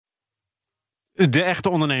De echte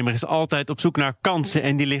ondernemer is altijd op zoek naar kansen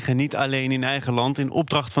en die liggen niet alleen in eigen land. In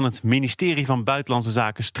opdracht van het ministerie van Buitenlandse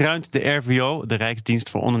Zaken struint de RVO, de Rijksdienst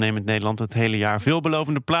voor Ondernemend Nederland, het hele jaar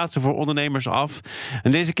veelbelovende plaatsen voor ondernemers af.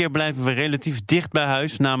 En deze keer blijven we relatief dicht bij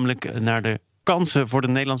huis, namelijk naar de kansen voor de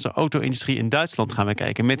Nederlandse auto-industrie in Duitsland gaan we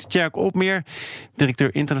kijken. Met Tjerk Opmeer,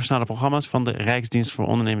 directeur internationale programma's van de Rijksdienst voor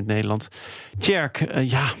Ondernemend Nederland. Tjerk,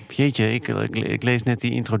 ik lees net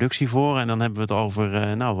die introductie voor en dan hebben we het over,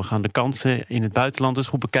 we gaan de kansen in het buitenland eens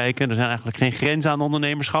goed bekijken. Er zijn eigenlijk geen grenzen aan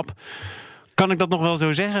ondernemerschap. Kan ik dat nog wel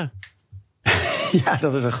zo zeggen? Ja,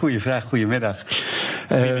 dat is een goede vraag. Goedemiddag.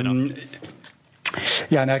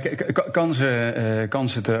 Ja,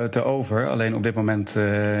 kansen te over. Alleen op dit moment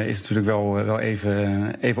is het natuurlijk wel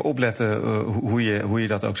even opletten hoe je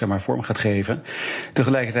dat ook vorm gaat geven.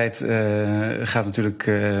 Tegelijkertijd gaat natuurlijk,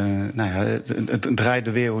 het draait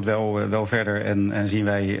de wereld wel verder en zien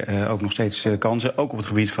wij ook nog steeds kansen. Ook op het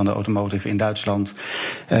gebied van de automotive in Duitsland.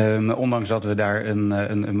 Ondanks dat we daar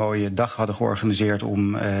een mooie dag hadden georganiseerd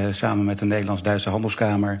om samen met de Nederlands-Duitse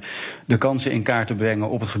Handelskamer de kansen in kaart te brengen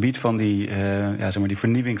op het gebied van die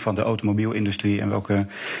vernieuwing van de automobielindustrie en welke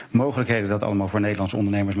mogelijkheden dat allemaal voor Nederlandse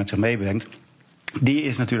ondernemers met zich meebrengt. Die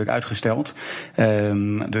is natuurlijk uitgesteld.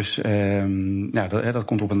 Dat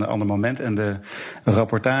komt op een ander moment. En de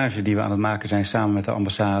rapportage die we aan het maken zijn samen met de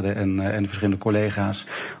ambassade en de verschillende collega's,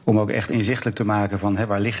 om ook echt inzichtelijk te maken van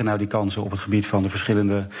waar liggen nou die kansen op het gebied van de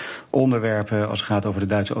verschillende onderwerpen als het gaat over de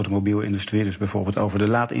Duitse automobielindustrie. Dus bijvoorbeeld over de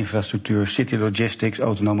laadinfrastructuur, city logistics,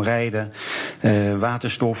 autonoom rijden,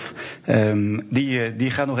 waterstof.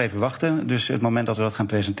 Die gaat nog even wachten. Dus het moment dat we dat gaan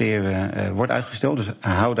presenteren wordt uitgesteld. Dus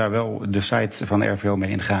hou daar wel de site van RVO mee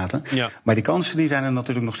in de gaten. Ja. Maar die kansen die zijn er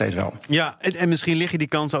natuurlijk nog steeds wel. Ja, en misschien liggen die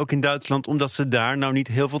kansen ook in Duitsland omdat ze daar nou niet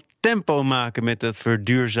heel veel tempo maken met het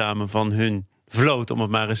verduurzamen van hun vloot, om het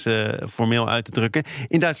maar eens formeel uit te drukken.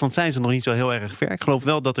 In Duitsland zijn ze nog niet zo heel erg ver. Ik geloof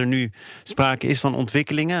wel dat er nu sprake is van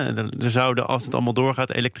ontwikkelingen. Er zouden, als het allemaal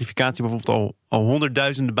doorgaat, elektrificatie bijvoorbeeld al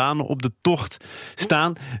honderdduizenden banen op de tocht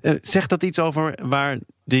staan. Zegt dat iets over waar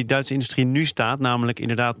de Duitse industrie nu staat, namelijk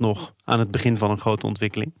inderdaad nog aan het begin van een grote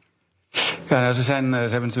ontwikkeling? Ja, ze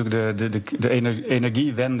hebben natuurlijk de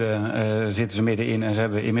energiewende zitten ze middenin. En ze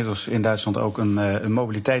hebben inmiddels in Duitsland ook een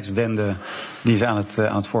mobiliteitswende die ze aan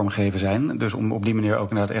het vormgeven zijn. Dus om op die manier ook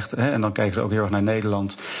inderdaad echt, en dan kijken ze ook heel erg naar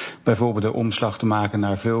Nederland, bijvoorbeeld de omslag te maken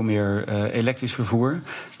naar veel meer elektrisch vervoer. Nou,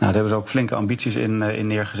 daar hebben ze ook flinke ambities in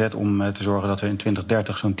neergezet om te zorgen dat er in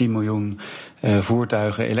 2030 zo'n 10 miljoen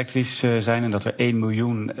voertuigen elektrisch zijn en dat er 1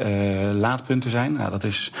 miljoen laadpunten zijn. Nou, dat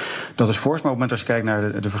is fors, maar op het moment als je kijkt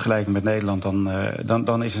naar de vergelijking met Nederland,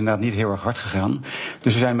 dan is het inderdaad niet heel erg hard gegaan.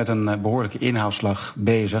 Dus we zijn met een behoorlijke inhaalslag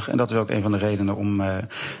bezig. En dat is ook een van de redenen om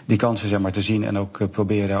die kansen te zien en ook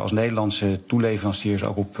proberen daar als Nederlandse toeleveranciers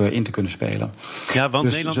ook op in te kunnen spelen. Ja, want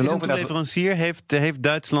dus Nederland is een toeleverancier. Heeft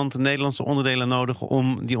Duitsland Nederlandse onderdelen nodig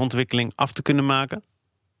om die ontwikkeling af te kunnen maken?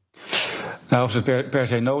 Nou, of ze het per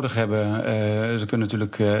se nodig hebben. Ze kunnen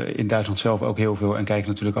natuurlijk in Duitsland zelf ook heel veel en kijken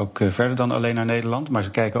natuurlijk ook verder dan alleen naar Nederland. Maar ze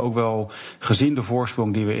kijken ook wel, gezien de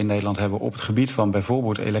voorsprong die we in Nederland hebben op het gebied van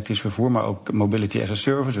bijvoorbeeld elektrisch vervoer, maar ook mobility as a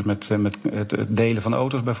service, dus met het delen van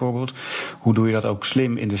auto's bijvoorbeeld. Hoe doe je dat ook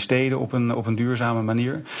slim in de steden op een duurzame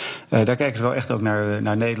manier? Daar kijken ze wel echt ook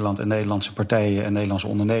naar Nederland en Nederlandse partijen en Nederlandse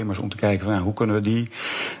ondernemers om te kijken van hoe kunnen we die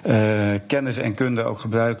kennis en kunde ook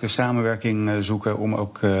gebruiken, samenwerking zoeken om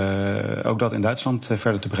ook dat in Duitsland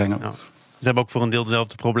verder te brengen. Nou, ze hebben ook voor een deel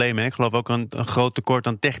dezelfde problemen. Hè? Ik geloof ook een groot tekort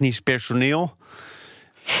aan technisch personeel.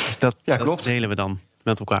 Dus dat delen we dan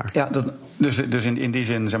met elkaar. Ja, dus in die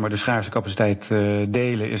zin, de schaarse capaciteit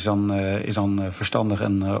delen is dan verstandig.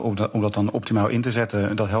 En om dat dan optimaal in te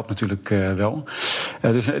zetten, dat helpt natuurlijk wel.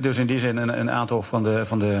 Dus in die zin een aantal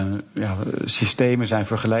van de systemen zijn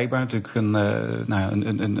vergelijkbaar. Natuurlijk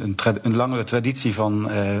een langere traditie van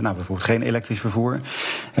bijvoorbeeld geen elektrisch vervoer.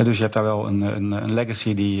 Dus je hebt daar wel een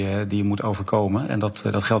legacy die je moet overkomen. En dat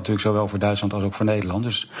geldt natuurlijk zowel voor Duitsland als ook voor Nederland.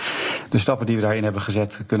 Dus de stappen die we daarin hebben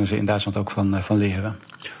gezet, kunnen ze in Duitsland ook van leren.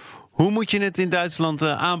 Hoe moet je het in Duitsland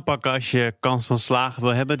aanpakken als je kans van slagen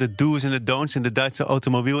wil hebben? De do's en de don'ts in de Duitse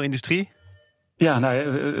automobielindustrie? Ja,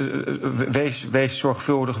 wees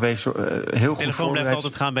zorgvuldig, wees heel goed voorbereid. Telefoon blijft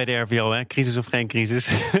altijd gaan bij de RVO, hè? Crisis of geen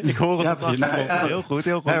crisis. Ik hoor het heel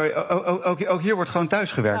goed. Ook hier wordt gewoon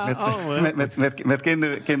thuis gewerkt met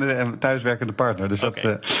kinderen en thuiswerkende partner. Dus,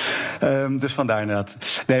 dus vandaar inderdaad.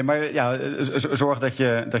 Nee, maar zorg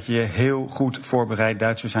dat je heel goed voorbereidt.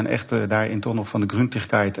 Duitsers zijn echt daarin toch nog van de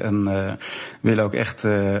Gründigkeit en willen ook echt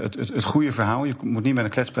het goede verhaal. Je moet niet met een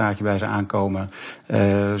kletspraatje bij ze aankomen.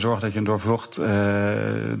 Zorg dat je een doorvrocht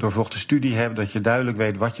doorvochte studie hebt, dat je duidelijk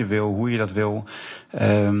weet wat je wil, hoe je dat wil.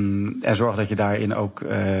 En zorg dat je daarin ook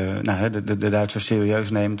de Duitsers serieus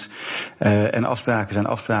neemt. En afspraken zijn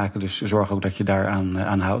afspraken, dus zorg ook dat je daaraan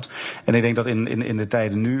aan houdt. En ik denk dat in de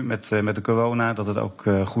tijden nu met de corona, dat het ook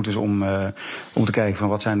goed is om te kijken van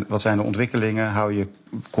wat zijn de ontwikkelingen. Hou je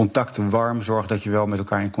contacten warm, zorg dat je wel met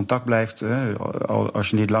elkaar in contact blijft. Als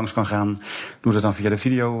je niet langs kan gaan, doe dat dan via de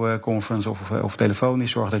videoconference of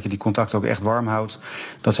telefonisch. Zorg dat je die contacten ook echt warm houdt.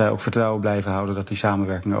 Dat zij ook vertrouwen blijven houden, dat die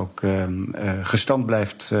samenwerking ook gestand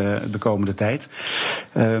blijft de komende tijd.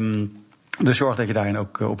 Dus zorg dat je daarin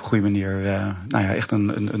ook op een goede manier echt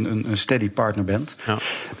een steady partner bent. Ja.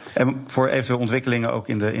 En voor eventuele ontwikkelingen ook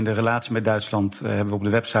in de relatie met Duitsland hebben we op de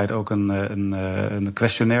website ook een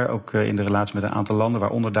questionnaire, ook in de relatie met een aantal landen,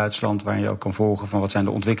 waaronder Duitsland, waarin je ook kan volgen van wat zijn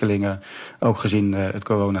de ontwikkelingen, ook gezien het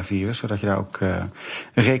coronavirus, zodat je daar ook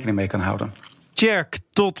rekening mee kan houden. Tjerk,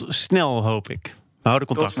 tot snel hoop ik. We houden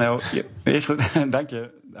contact. Tot snel. Ja, is goed. Dank je.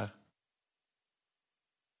 Dag.